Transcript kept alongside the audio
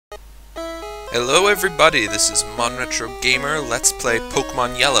Hello everybody, this is ModernRetroGamer. Let's play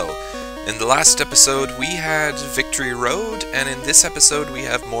Pokemon Yellow. In the last episode we had Victory Road, and in this episode we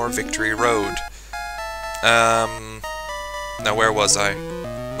have more Victory Road. Now where was I?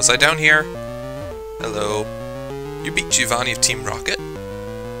 Was I down here? Hello. You beat Giovanni of Team Rocket?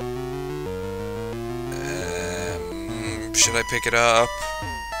 Should I pick it up?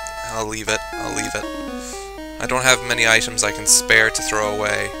 I'll leave it. I don't have many items I can spare to throw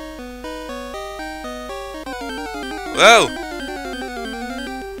away. Whoa!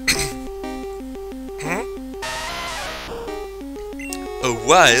 A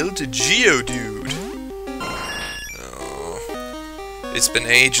wild Geodude. Oh. It's been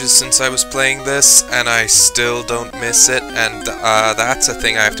ages since I was playing this, and I still don't miss it, and that's a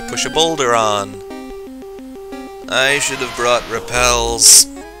thing I have to push a boulder on. I should have brought repels.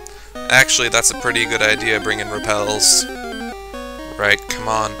 Actually, that's a pretty good idea, bringing repels. Right, come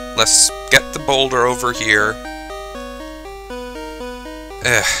on. Let's get the boulder over here.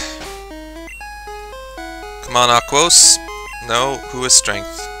 Come on, Aquos. No, who has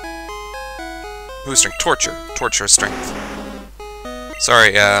strength? Who has strength? Torture. Torture has strength.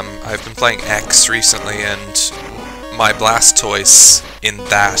 Sorry, I've been playing X recently, and my Blastoise in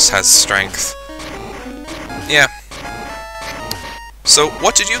that has strength. Yeah. So,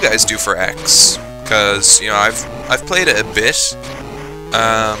 what did you guys do for X? Because, you know, I've played it a bit.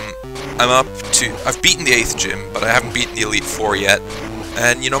 I've beaten the 8th gym, but I haven't beaten the Elite Four yet.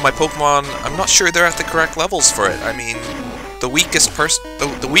 And, you know, my Pokemon, I'm not sure they're at the correct levels for it. I mean, the weakest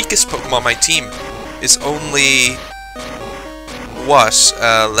Pokemon on my team is only, what,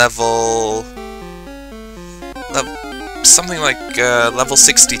 something like, level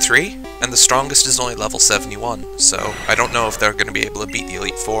 63? And the strongest is only level 71, so I don't know if they're going to be able to beat the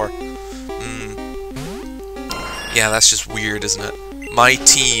Elite Four. Yeah, that's just weird, isn't it? My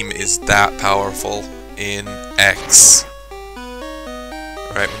team is that powerful in X.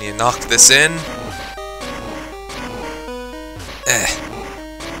 Alright, we need to knock this in.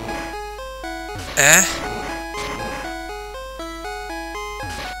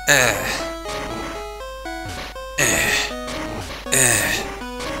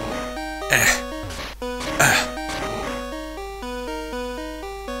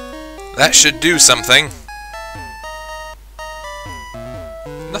 That should do something.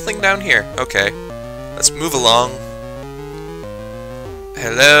 Nothing down here. Okay. Let's move along.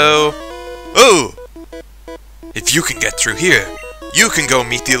 Hello? Oh! If you can get through here, you can go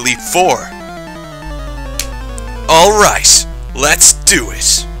meet the Elite Four. Alright, let's do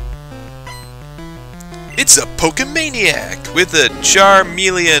it. It's a Pokemaniac with a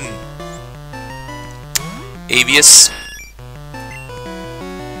Charmeleon. Avius.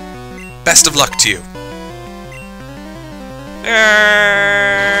 Best of luck to you.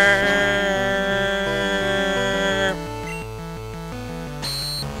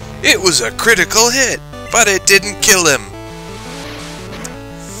 It was a critical hit, but it didn't kill him.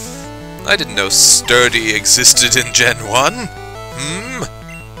 I didn't know Sturdy existed in Gen 1.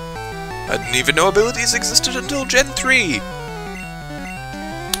 I didn't even know abilities existed until Gen 3.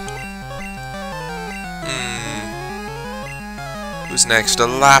 Who's next? A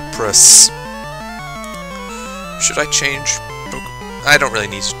Lapras. Should I change Pokemon? I don't really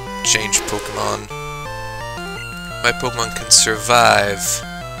need to change Pokemon. My Pokemon can survive.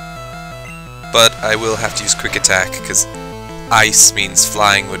 But I will have to use Quick Attack, because Ice means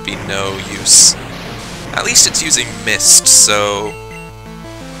flying would be no use. At least it's using Mist, so...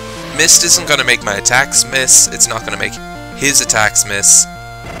 Mist isn't going to make my attacks miss, it's not going to make his attacks miss,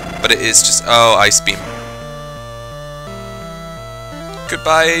 but it is just... Oh, Ice Beam.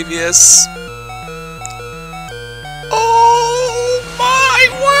 Goodbye, Avius. Oh my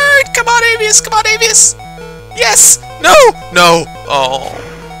word! Come on, Avius! Come on, Avius! Yes! No! No! Oh.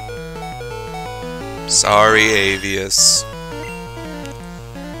 Sorry, Avius.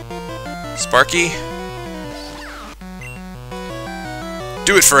 Sparky?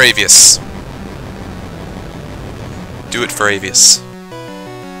 Do it for Avius. Do it for Avius.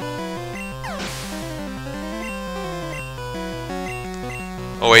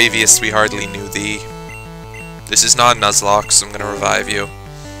 Oh, Avius, we hardly knew thee. This is not Nuzlocke, so I'm gonna revive you.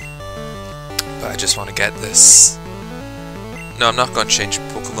 But I just want to get this. No, I'm not gonna change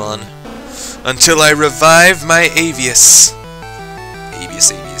Pokemon until I revive my Avius.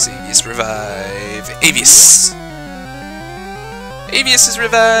 Avius, revive. Avius! Avius is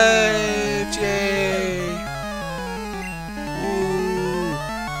revived! Yay! Woo!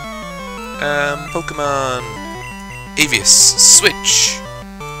 Pokemon. Avius, switch!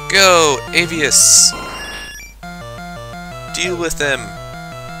 Go, Avius! Deal with them!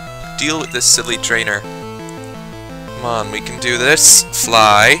 deal with this silly trainer. Come on, we can do this.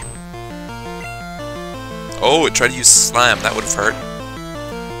 Fly. Oh, it tried to use Slam. That would have hurt.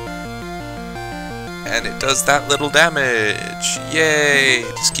 And it does that little damage. Yay!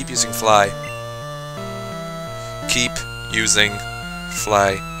 Just keep using Fly. Keep using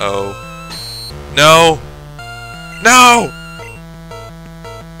Fly. Oh. No! No!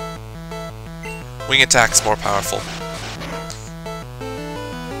 Wing attack's more powerful.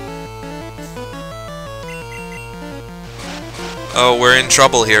 Oh, we're in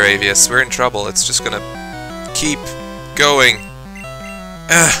trouble here, Avius. We're in trouble. It's just gonna keep going.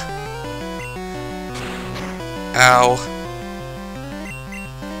 Ugh. Ow.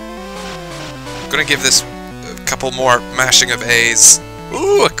 I'm gonna give this a couple more mashing of A's.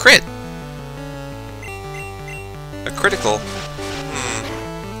 Ooh, a crit! A critical.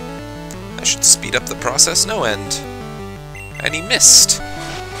 I should speed up the process no end. And he missed.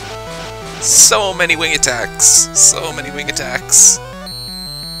 So many wing attacks. So many wing attacks.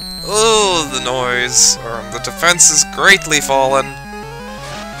 Oh, the noise. The defense has greatly fallen.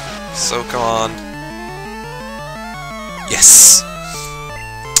 So come on. Yes!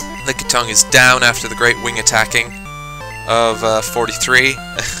 Lickitung is down after the great wing attacking of 43.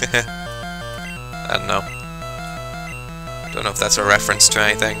 I don't know. Don't know if that's a reference to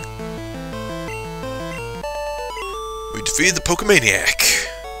anything. We defeated the Pokemaniac.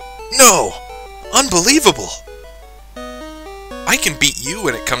 No! Unbelievable! I can beat you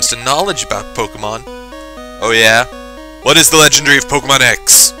when it comes to knowledge about Pokemon. Oh yeah? What is the legendary of Pokemon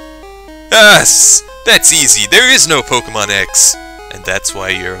X? Yes! That's easy, there is no Pokemon X! And that's why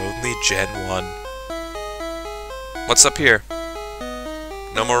you're only Gen 1. What's up here?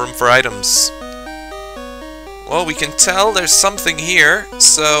 No more room for items. Well, we can tell there's something here,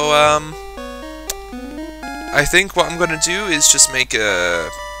 so, I think what I'm gonna do is just make sure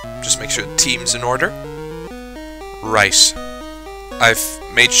the team's in order. Right. I've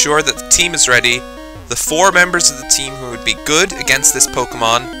made sure that the team is ready. The 4 members of the team who would be good against this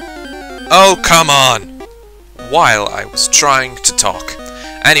Pokemon. Oh, come on! While I was trying to talk.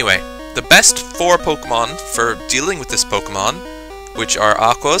 Anyway, the best 4 Pokemon for dealing with this Pokemon, which are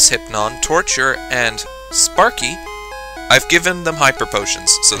Aquos, Hypnon, Torture, and Sparky, I've given them Hyper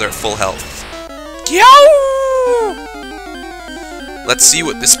Potions, so they're at full health. Yow! Let's see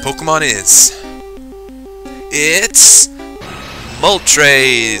what this Pokemon is. It's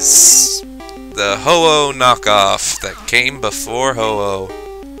Moltres, the Ho-Oh knockoff that came before Ho-Oh.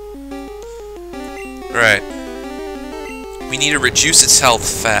 Right. We need to reduce its health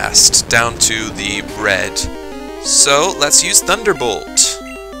fast, down to the red. So, let's use Thunderbolt.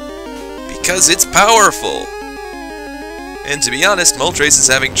 Because it's powerful! And to be honest, Moltres is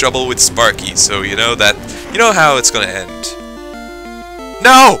having trouble with Sparky, so you know how it's gonna end.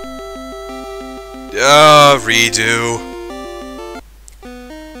 No! Redo.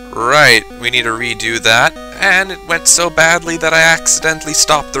 Right, we need to redo that, and it went so badly that I accidentally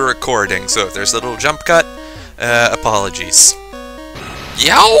stopped the recording, so if there's a little jump cut, apologies.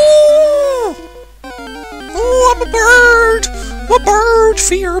 Yow! Oh, I'm a bird! I'm a bird!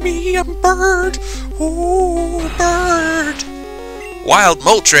 Fear me, I'm a bird! Oh, bird! Wild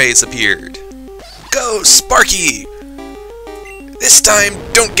Moltres appeared. Go, Sparky! This time,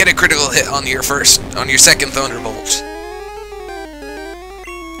 don't get a critical hit on your second Thunderbolt.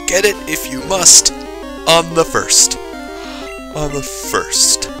 Get it if you must on the first. On the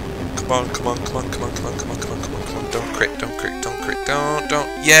first. Come on, come on, come on, come on, come on, come on, come on, come on, come on. Don't crit, don't crit, don't crit, don't.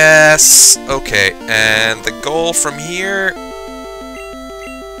 Yes! Okay, and the goal from here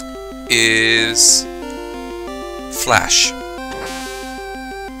is Flash.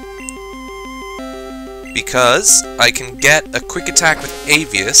 Because I can get a quick attack with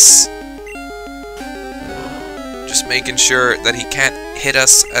Avius. Just making sure that he can't hit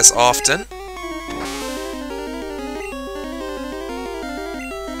us as often.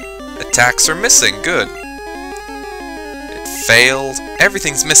 Attacks are missing, good. It failed.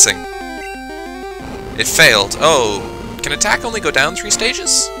 Everything's missing. It failed. Oh, can attack only go down 3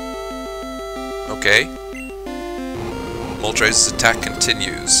 stages? Okay. Moltres' attack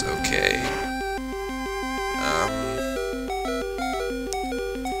continues. Okay.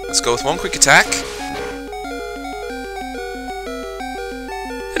 Let's go with 1 quick attack.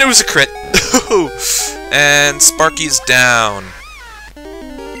 And it was a crit. And Sparky's down.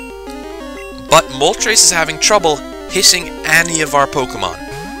 But Moltres is having trouble hitting any of our Pokemon.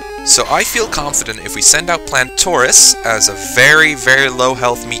 So I feel confident if we send out Plantorus as a very, very low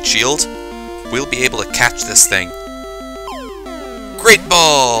health meat shield, we'll be able to catch this thing. Great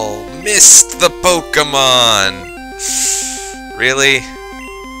Ball! Missed the Pokemon! Really?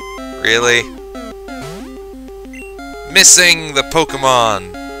 Really? Missing the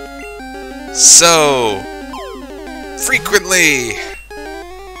Pokemon so frequently.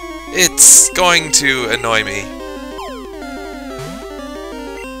 It's going to annoy me.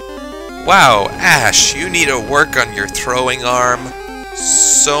 Wow, Ash, you need to work on your throwing arm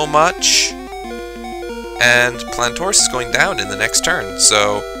so much. And Plantorus is going down in the next turn,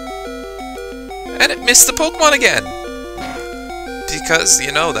 so... And it missed the Pokemon again! Because,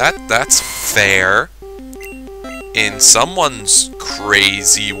 you know, that's fair. In someone's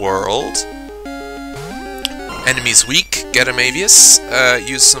crazy world. Enemy's weak, get him Avius.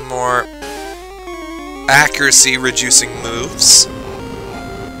 Use some more accuracy reducing moves.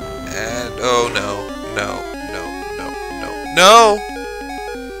 And oh no, no!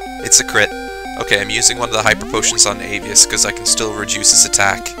 It's a crit. Okay, I'm using one of the hyper potions on Avius because I can still reduce his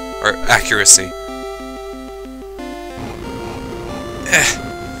attack or accuracy.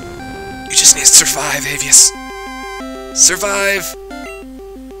 You just need to survive, Avius. Survive!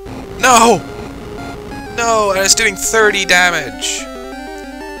 No! No, and it's doing 30 damage.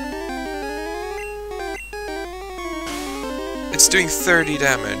 It's doing 30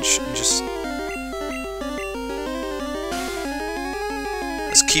 damage. And just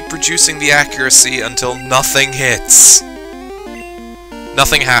keep reducing the accuracy until nothing hits.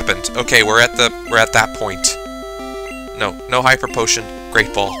 Nothing happened. Okay, we're at that point. No hyper potion.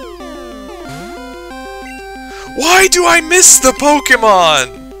 Great ball. Why do I miss the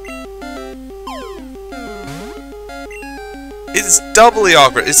Pokemon? It's doubly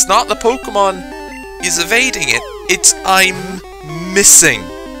awkward. It's not the Pokemon is evading it. It's I'm missing.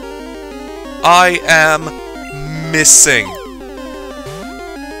 I am missing.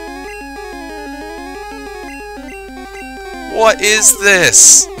 What is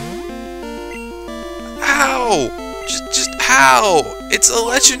this? How? Just how? It's a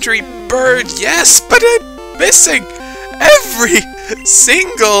legendary bird, yes, but I'm missing every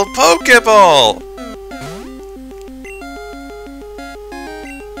single Pokeball.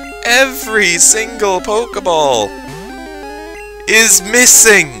 Every single Pokeball is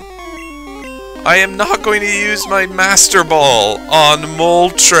missing. I am not going to use my Master Ball on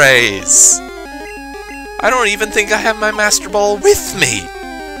Moltres. I don't even think I have my Master Ball with me.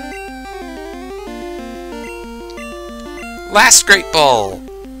 Last Great Ball.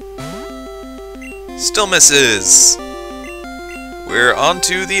 Still misses. We're on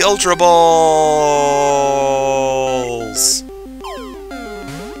to the Ultra Balls.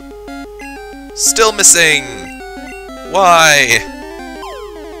 Still missing! Why?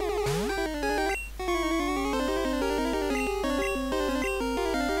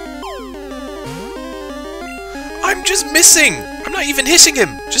 I'm just missing! I'm not even hitting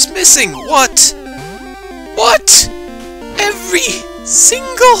him! Just missing! What? What? Every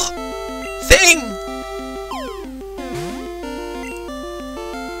single thing!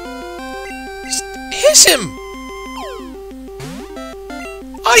 Just hit him!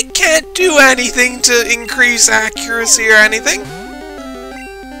 I can't do anything to increase accuracy or anything.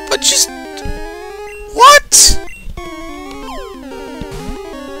 But just... What?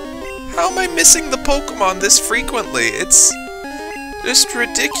 How am I missing the Pokemon this frequently? It's just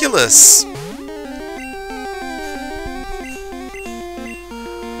ridiculous.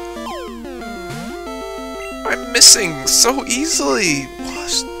 I'm missing so easily.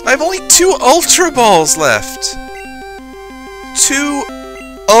 What? I have only 2 Ultra Balls left. 2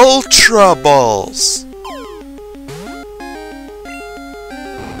 Ultra Balls.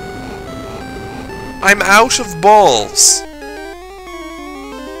 I'm out of balls.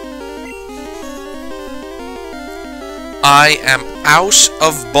 I am out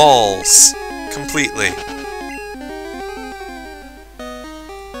of balls. Completely.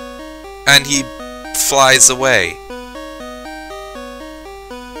 And he flies away.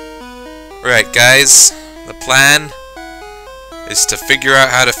 Right, guys. The plan is to figure out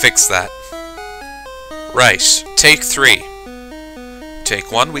how to fix that. Right, take 3.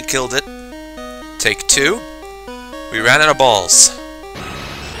 Take 1, we killed it. Take 2, we ran out of balls.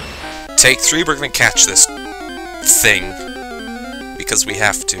 Take 3, we're gonna catch this thing. Because we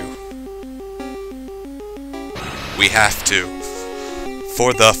have to. We have to.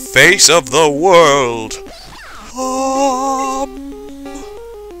 For the face of the world!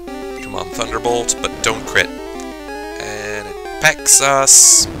 Come on, Thunderbolt, but don't crit. And it pecks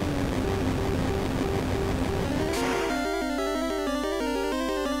us.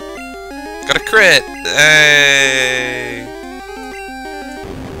 Got a crit! Hey!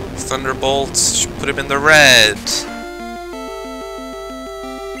 Thunderbolt should put him in the red.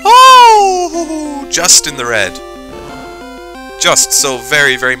 Oh! Just in the red. just so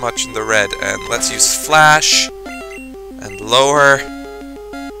very, very much in the red. And let's use Flash and lower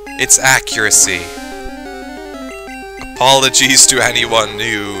its accuracy. Apologies to anyone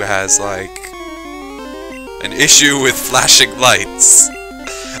who has, like, an issue with flashing lights.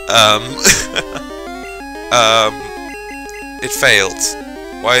 It failed.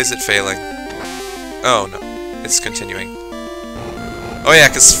 Why is it failing? Oh no, it's continuing. Oh yeah,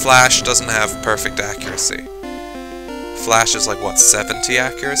 because Flash doesn't have perfect accuracy. Flash is like, what, 70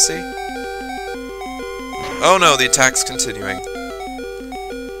 accuracy? Oh no, the attack's continuing.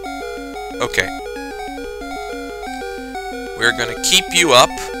 Okay. We're gonna keep you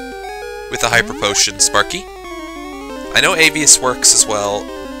up with a Hyper Potion, Sparky. I know Avius works as well,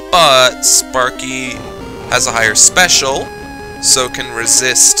 but Sparky has a higher special, so can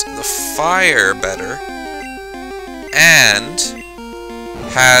resist the fire better, and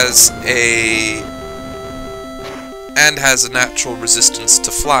has a natural resistance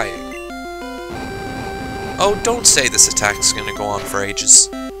to flying. Oh, don't say this attack's gonna go on for ages.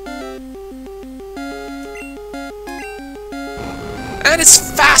 And it's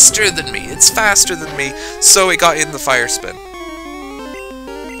faster than me! It's faster than me! So it got in the fire spin.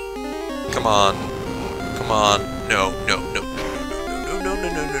 Come on. Come on. No, no, no, no, no, no, no,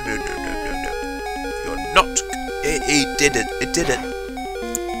 no, no, no, no, no, no, no, no. You're not... It did it. It did it.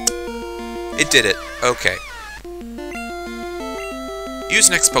 It did it. Okay. Use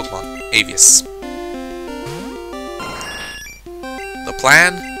next Pokemon. Avius. The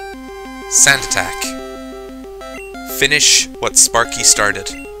plan? Sand Attack. Finish what Sparky started.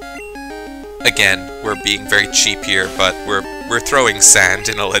 Again, we're being very cheap here, but we're throwing sand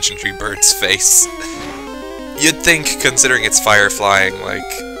in a legendary bird's face. You'd think, considering it's fire flying, like,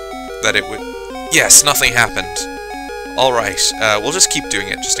 that it would... Yes, nothing happened. Alright, we'll just keep doing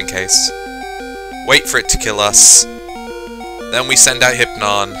it, just in case. Wait for it to kill us. Then we send out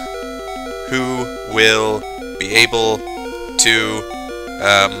Hypnon, who will be able to...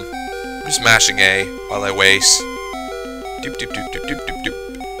 I'm just mashing A while I wait. Doop, doop, doop, doop, doop, doop, doop.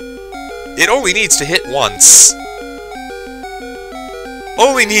 It only needs to hit once.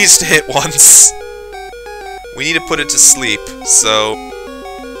 Only needs to hit once. We need to put it to sleep, so...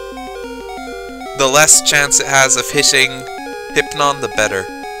 the less chance it has of hitting Hypnon, the better.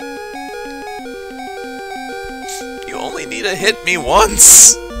 You only need to hit me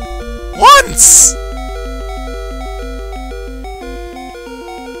once! Once!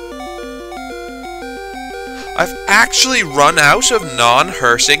 I've actually run out of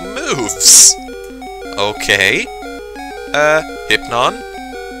non-hurting moves. Okay. Hypnon.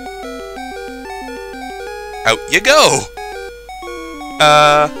 Out you go.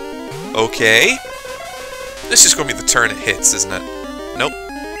 Okay. This is gonna be the turn it hits, isn't it? Nope.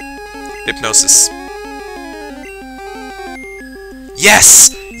 Hypnosis.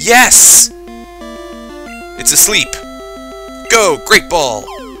 Yes! Yes! It's asleep. Go! Great Ball!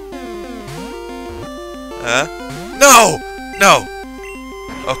 No! No!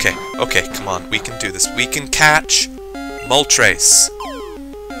 Okay, okay, come on. We can do this. We can catch Moltres.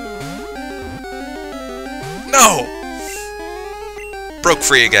 No! Broke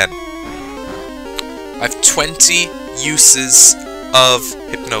free again. I have 20 uses of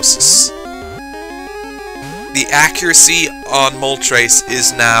Hypnosis. The accuracy on Moltres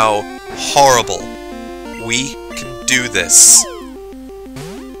is now horrible. We can do this.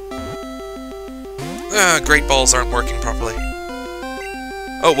 Great Balls aren't working properly.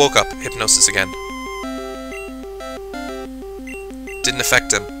 Oh, woke up. Hypnosis again. Didn't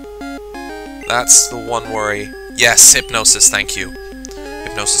affect him. That's the one worry. Yes, Hypnosis, thank you.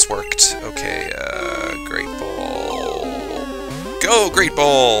 Hypnosis worked. Okay, Great Ball. Go, Great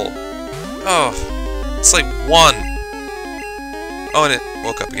Ball! Oh, it's like one. Oh, and it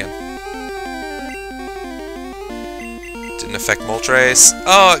woke up again. Didn't affect Moltres.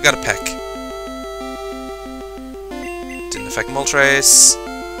 Oh, it got a peck. Didn't affect Moltres.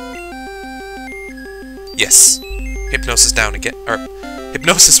 Yes. Hypnosis down again. Or,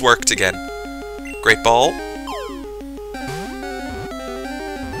 Hypnosis worked again. Great Ball.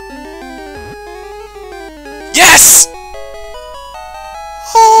 Yes!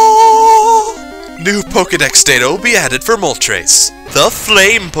 Oh! New Pokédex data will be added for Moltres, the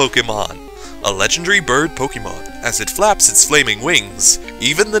Flame Pokémon. A legendary bird Pokémon. As it flaps its flaming wings,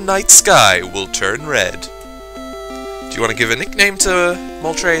 even the night sky will turn red. Do you want to give a nickname to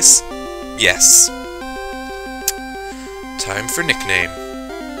Moltres? Yes. Time for nickname.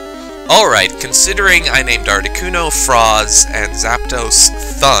 Alright, considering I named Articuno, Froz, and Zapdos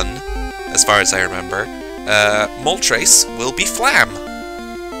Thun, as far as I remember, Moltres will be Flam.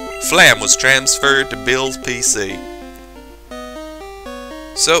 Flam was transferred to Bill's PC.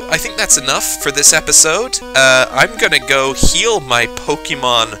 So, I think that's enough for this episode. I'm gonna go heal my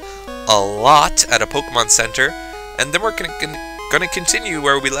Pokemon a lot at a Pokemon Center, and then we're gonna continue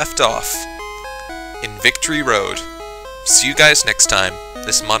where we left off, in Victory Road. See you guys next time.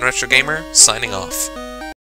 This is ModernRetroGamer, signing off.